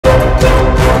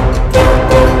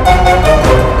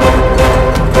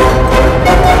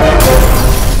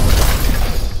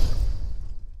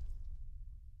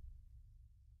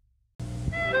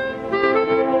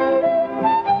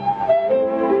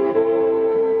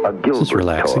A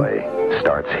Gilbert toy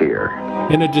starts here.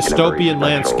 In a dystopian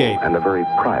landscape. And a very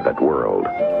private world.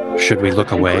 Should we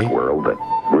look away? A world that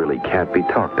really can't be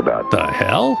talked about. The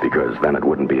hell? Because then it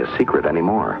wouldn't be a secret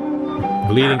anymore.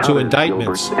 Leading to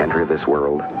indictments. Gilbert enter this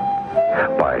world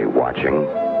by watching,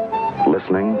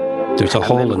 listening. There's a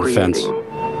hole in the fence.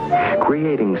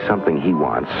 Creating something he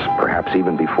wants, perhaps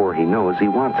even before he knows he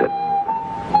wants it.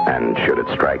 And should it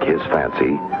strike his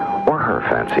fancy or her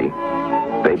fancy,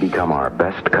 they become our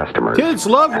best customers. Kids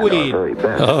love weed.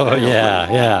 Oh,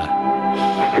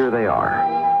 yeah. Here they are,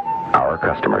 our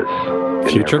customers.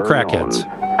 Future crackheads.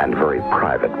 And very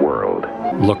private world.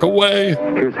 Look away.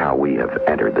 Here's how we have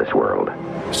entered this world.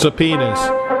 Subpoenas.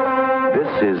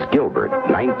 This is Gilbert,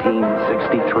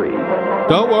 1963.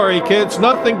 Don't worry, kids.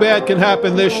 Nothing bad can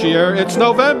happen this year. It's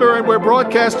November and we're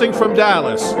broadcasting from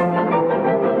Dallas.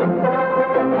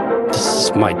 This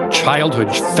is my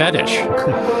childhood fetish.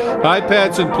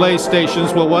 iPads and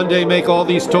PlayStations will one day make all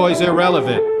these toys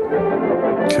irrelevant.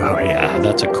 Oh, yeah,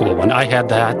 that's a cool one. I had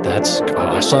that. That's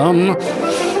awesome.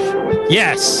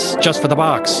 Yes, just for the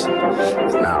box.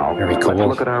 Now, very cool. Let's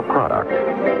look at our product.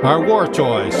 Our war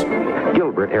toys.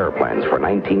 Gilbert airplanes for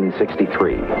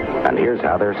 1963. And here's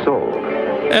how they're sold.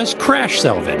 As crash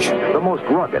salvage. The most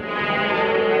rugged,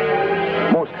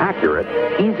 most accurate,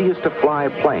 easiest to fly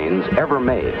planes ever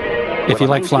made. If you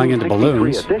like flying into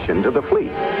balloons. Addition to the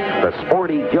fleet, the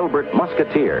sporty Gilbert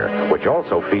Musketeer, which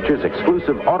also features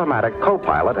exclusive automatic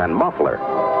co-pilot and muffler.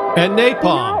 And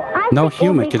napalm. No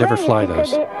human could ever fly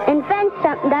those. Invent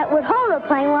something that would hold a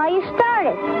plane while you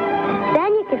started.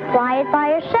 Then you could fly it by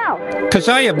yourself. Because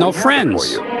I have no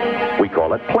friends. We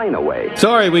call it plane away.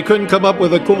 Sorry, we couldn't come up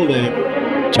with a cool name.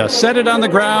 Just set it on the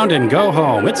ground and go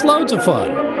home. It's loads of fun.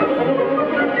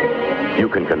 You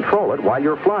can control it while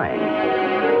you're flying.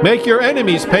 Make your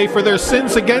enemies pay for their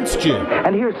sins against you.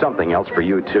 And here's something else for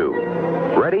you, too.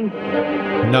 Ready?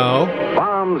 No.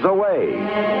 Bombs away.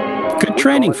 Good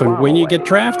training for when you get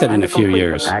drafted in a few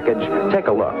years. Package. Take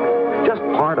a look. Just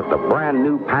part of the brand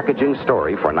new packaging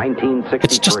story for 1963.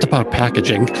 It's just about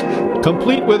packaging.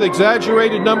 Complete with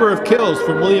exaggerated number of kills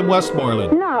from William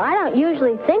Westmoreland. No, I don't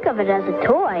usually think of it as a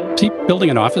toy. Is he building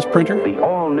an office printer?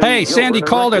 Hey, Sandy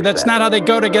Calder, that's not how they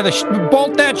go together.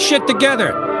 Bolt that shit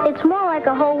together. It's more like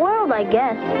a whole world, I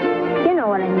guess. You know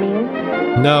what I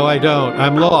mean. No, I don't.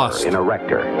 I'm lost. An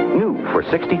erector. New for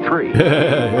 63.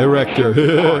 Erector.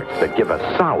 Parts that give a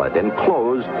solid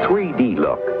enclosed 3D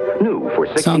look. New for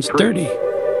 63. Sounds dirty.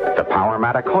 The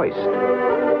Powermatic hoist.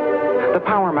 The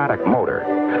Powermatic motor.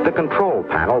 The control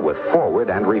panel with forward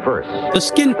and reverse. The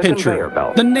skin pincher.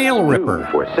 The nail ripper. New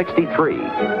for 63.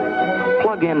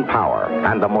 Plug-in power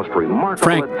and the most remarkable.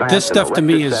 Frank, this stuff to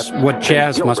me is what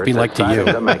jazz must be like to you.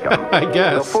 I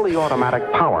guess. The fully automatic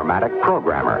Powermatic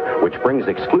programmer, which brings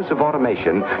exclusive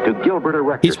automation to Gilbert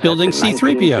Erector. He's building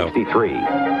C-3PO.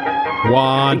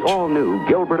 Want. The all-new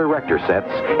Gilbert Erector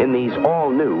sets in these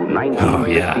all-new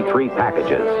 1963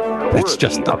 packages. That's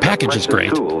just, the package is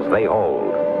great. Tools they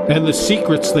hold. And the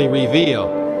secrets they reveal.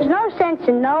 There's no sense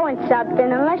in knowing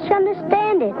something unless you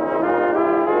understand it.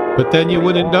 But then you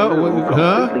wouldn't know,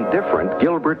 huh? Completely different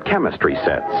Gilbert chemistry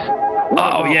sets.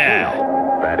 Oh, yeah.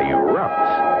 That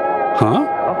erupts. Huh?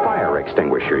 A fire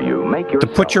extinguisher you make yourself. To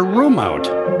put your room out.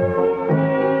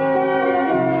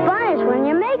 Fire's when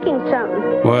you're making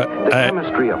something. What? The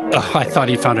chemistry of I thought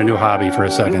he found a new hobby for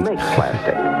a second. You make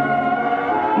plastic.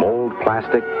 Mold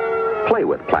plastic. Play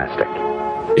with plastic.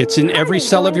 It's in every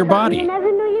cell of your body. You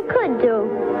never knew you could do.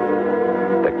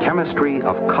 The chemistry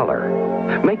of color.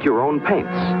 Make your own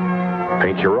paints.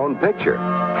 Paint your own picture.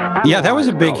 Yeah, that was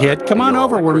a big hit. Come on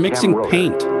over, we're mixing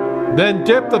paint. Then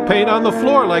dip the paint on the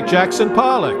floor like Jackson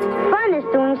Pollock. Fun is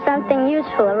doing something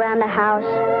useful around the house.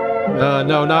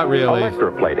 No, not really.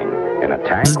 Electroplating in a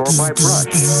tank or by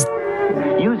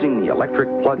brush. Using the electric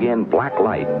plug-in black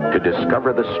light to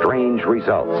discover the strange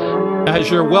results. As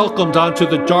you're welcomed onto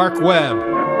the dark web.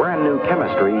 Brand new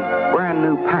chemistry, brand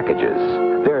new packages.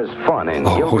 There's fun in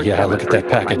Gilbert yeah, look at that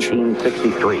package.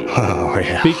 1963. Oh,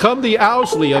 yeah. Become the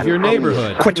Owsley of your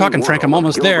neighborhood. Quit talking, Frank. I'm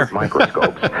almost there.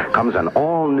 Microscopes comes an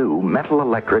all-new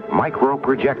metal-electric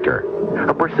micro-projector,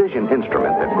 a precision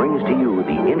instrument that brings to you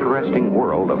the interesting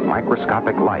world of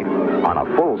microscopic life on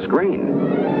a full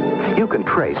screen. You can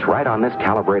trace right on this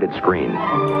calibrated screen.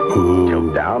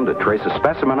 Tilt down to trace a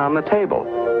specimen on the table.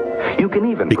 You can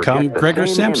even become Gregor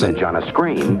Samson image on a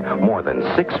screen more than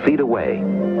 6 feet away.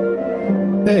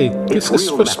 Hey, this is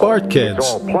for smart kids. It's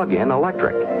all plug-in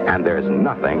electric, and there's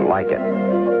nothing like it.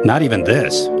 Not even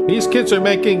this. These kids are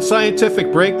making scientific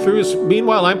breakthroughs.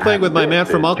 Meanwhile, I'm playing with my man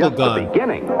from Uncle Gun.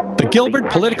 The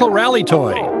Gilbert Political Rally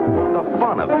Toy. The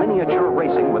fun of miniature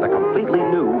racing with a completely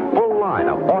new, full line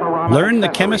of Learn the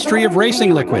chemistry of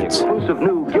racing liquids.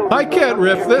 I can't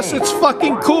riff this. It's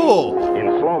fucking cool. In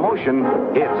slow motion,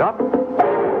 it's up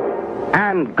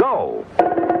and go.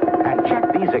 And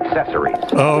check these accessories.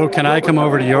 Oh, can I come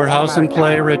over to your house and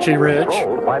play, Richie Rich?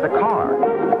 Controlled by the car.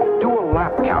 Dual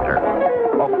lap counter.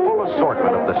 A full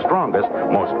assortment of the strongest,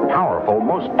 most powerful,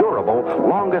 most durable,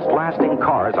 longest-lasting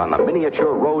cars on the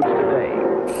miniature roads today.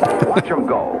 Watch them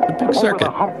go. Over circuit.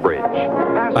 the hump bridge.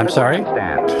 Past I'm the sorry?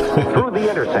 stand, through the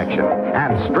intersection,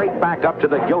 and straight back up to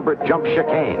the Gilbert jump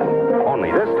chicane.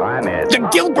 Only this time it's... The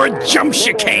Gilbert jump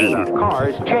chicane! The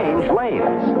cars change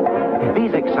lanes.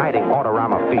 These exciting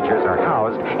Autorama features are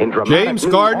housed in dramatic James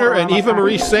new Gardner and Autorama Eva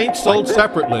Marie packages Saint sold like this.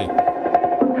 separately.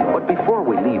 But before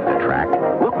we leave the track,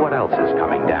 look what else is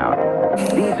coming down.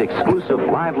 These exclusive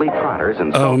lively trotters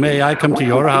and... Oh, may I come to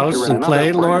your house and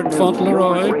play, Lord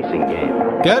Fauntleroy? Racing game.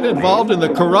 Get involved in the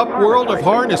corrupt world of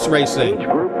harness racing. Age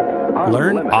group,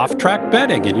 Learn unlimited. off-track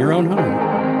betting in your own home.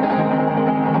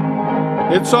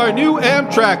 It's our new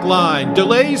Amtrak line.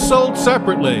 Delays sold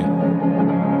separately.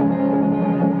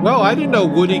 Well, I didn't know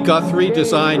Woody Guthrie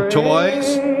designed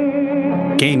toys.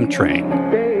 Game Train.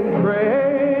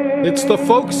 It's the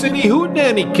Folk City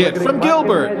Hootenanny kit from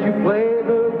Gilbert.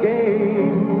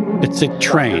 It's a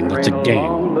train. It's a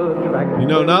game. You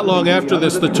know, not long after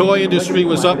this, the toy industry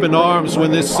was up in arms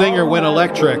when this singer went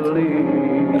electric.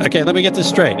 Okay, let me get this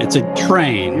straight. It's a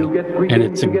train, and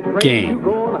it's a game.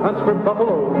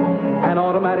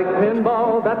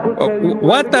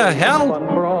 What the hell?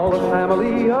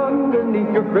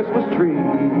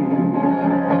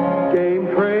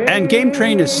 And Game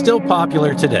Train is still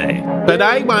popular today. But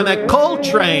I want a coal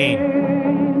train.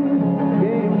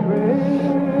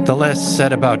 The less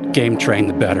said about Game Train,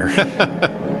 the better.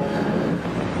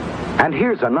 And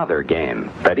here's another game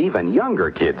that even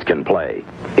younger kids can play.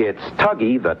 It's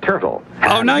Tuggy the Turtle.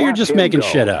 Oh, now you're Watch just him making go.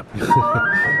 shit up.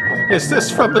 Is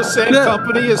this from the same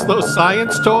company as those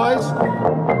science toys?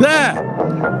 There!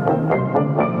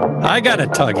 I got a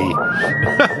Tuggy.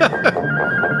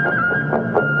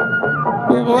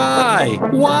 Why?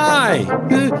 Why?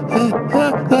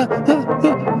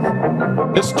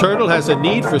 This turtle has a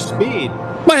need for speed.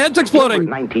 My head's exploding.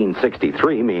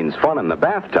 1963 means fun in the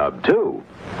bathtub, too.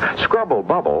 Scrubble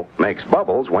Bubble makes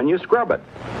bubbles when you scrub it.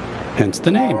 Hence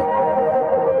the name.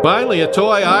 Finally, a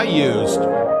toy I used.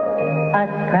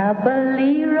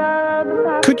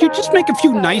 Could you just make a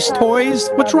few nice toys?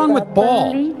 What's wrong with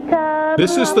ball?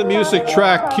 This is the music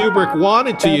track Kubrick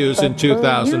wanted to use in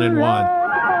 2001.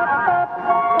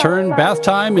 Turn bath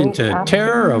time into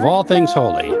terror of all things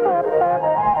holy.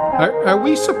 Are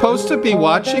we supposed to be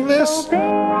watching this?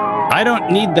 I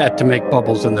don't need that to make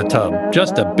bubbles in the tub.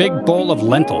 Just a big bowl of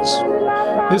lentils.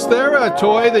 Is there a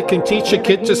toy that can teach a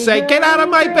kid to say, "Get out of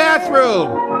my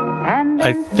bathroom"?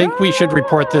 I think we should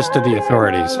report this to the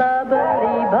authorities.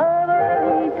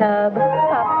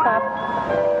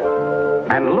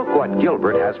 And look what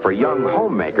Gilbert has for young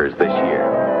homemakers this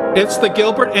year. It's the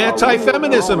Gilbert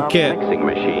anti-feminism kit. Mixing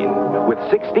machine with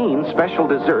 16 special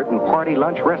dessert and party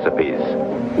lunch recipes.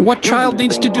 What child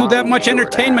needs to do that much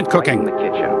entertainment Right in cooking? the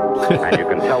kitchen. And you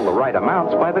can tell the right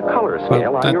amounts by the color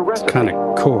scale Well, on your that's recipe. kind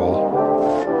of cool.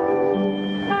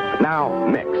 Now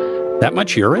mix. That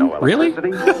much urine? No Really?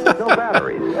 electricity, no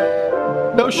batteries.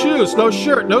 No shoes, no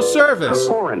shirt, no service.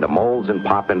 Pour into molds and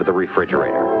pop into the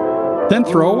refrigerator. Then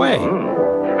throw away.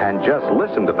 And just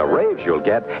listen to the raves you'll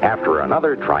get after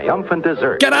another triumphant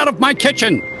dessert. Get out of my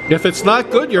kitchen! If it's not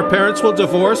good, your parents will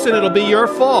divorce and it'll be your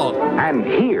fault. And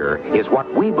here is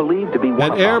what we believe to be one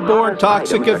An of the airborne hottest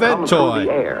toxic items that event come through toy.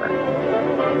 the air.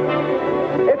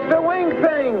 It's the wing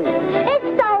thing!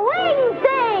 It's the wing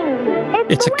thing!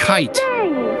 It's a the wing kite.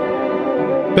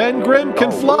 thing. Ben Grimm can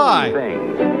The fly. Wing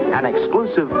Thing, an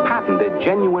exclusive, patented,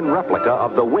 genuine replica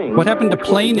of the wing. What happened to which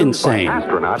will be Plane used by Insane?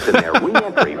 Astronauts in their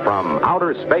re-entry from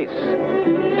outer space.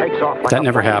 Takes off like That a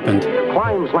never plane, happened.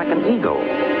 Climbs like an eagle.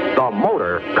 The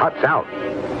motor cuts out.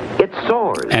 It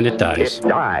soars. And it dies. It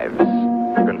dives.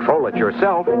 Control it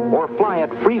yourself or fly it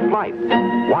free flight.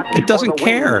 Watch It doesn't for the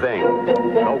care. Wing thing.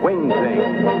 The wing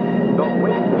thing. The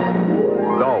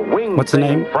wing. The wing. What's the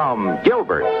thing name? from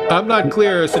Gilbert. I'm not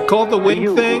clear. Is it called the wing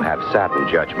You thing? have sat in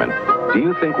judgment. Do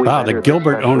you think we Wow, the better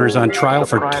Gilbert special, owner's on trial the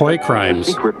for private, toy the crimes.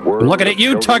 secret world I'm looking at of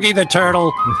you, children? Tuggy the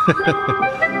Turtle.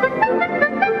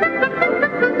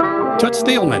 Toots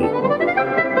Steelman.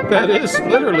 That is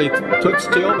literally Toots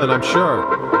Steelman, I'm sure.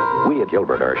 We at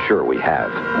Gilbert are sure we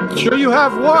have. Sure you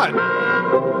have what?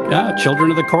 Yeah, Children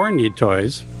of the Corn need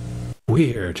toys.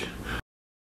 Weird.